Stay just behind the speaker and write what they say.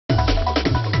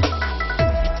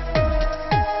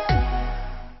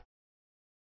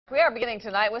are beginning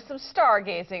tonight with some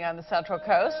stargazing on the Central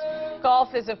Coast.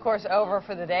 Golf is, of course, over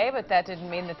for the day, but that didn't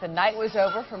mean that the night was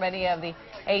over for many of the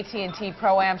AT&T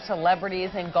Pro-Am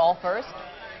celebrities and golfers.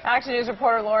 Action News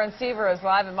reporter Lauren Seaver is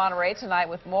live in Monterey tonight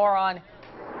with more on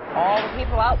all the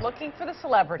people out looking for the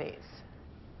celebrities.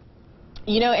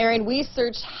 You know, Aaron, we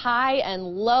searched high and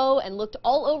low and looked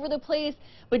all over the place,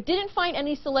 but didn't find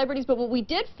any celebrities. But what we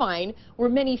did find were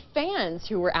many fans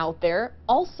who were out there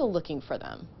also looking for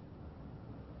them.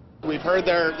 We've heard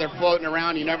they're floating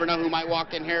around. You never know who might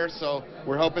walk in here, so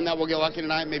we're hoping that we'll get lucky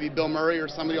tonight. Maybe Bill Murray or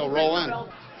somebody will roll in.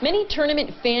 Many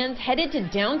tournament fans headed to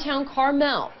downtown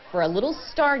Carmel for a little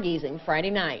stargazing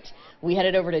Friday night. We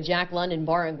headed over to Jack London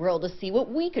Bar and Grill to see what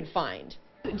we could find.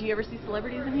 Do you ever see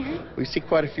celebrities in here? We see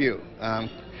quite a few.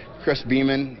 Chris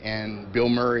Beeman and Bill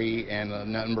Murray and a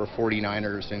number of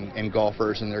 49ers and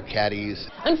golfers and their caddies.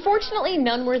 Unfortunately,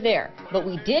 none were there, but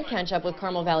we did catch up with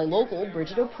Carmel Valley local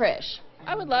Bridget O'Prish.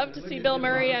 I would love to see Bill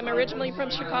Murray. I'm originally from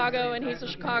Chicago, and he's a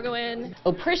Chicagoan.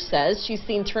 O'Prish says she's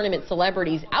seen tournament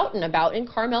celebrities out and about in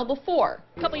Carmel before.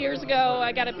 A couple years ago,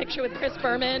 I got a picture with Chris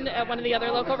Berman at one of the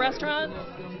other local restaurants,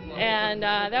 and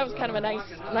that was kind of a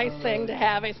nice thing to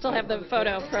have. I still have the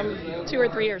photo from 2 or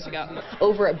 3 years ago.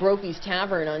 Over at Brophy's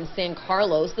Tavern on San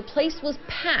Carlos, the place was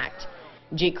packed.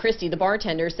 Jake Christie, the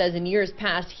bartender, says in years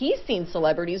past he's seen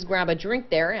celebrities grab a drink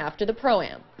there after the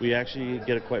Pro-Am. We actually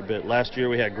get it quite a bit. Last year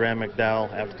we had Graham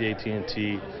McDowell after the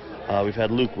AT&T. We've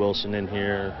had Luke Wilson in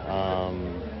here,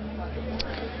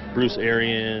 Bruce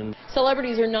Arian.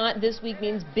 Celebrities or not, this week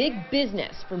means big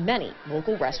business for many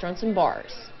local restaurants and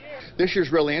bars. This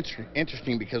year's really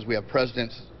interesting because we have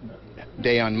President's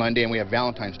Day on Monday and we have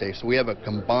Valentine's Day, so we have a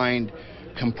combined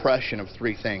compression of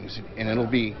 3 things, and it'll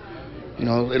be, you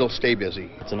know, it'll stay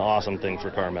busy. It's an awesome thing for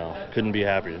Carmel. Couldn't be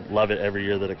happier. Love it every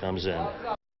year that it comes in.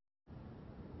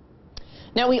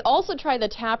 Now, we also tried the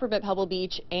tap room at Pebble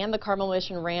Beach and the Carmel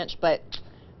Mission Ranch, but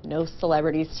no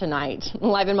celebrities tonight.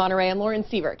 Live in Monterey, I'm Lauren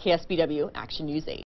Seaver, KSBW Action News 8.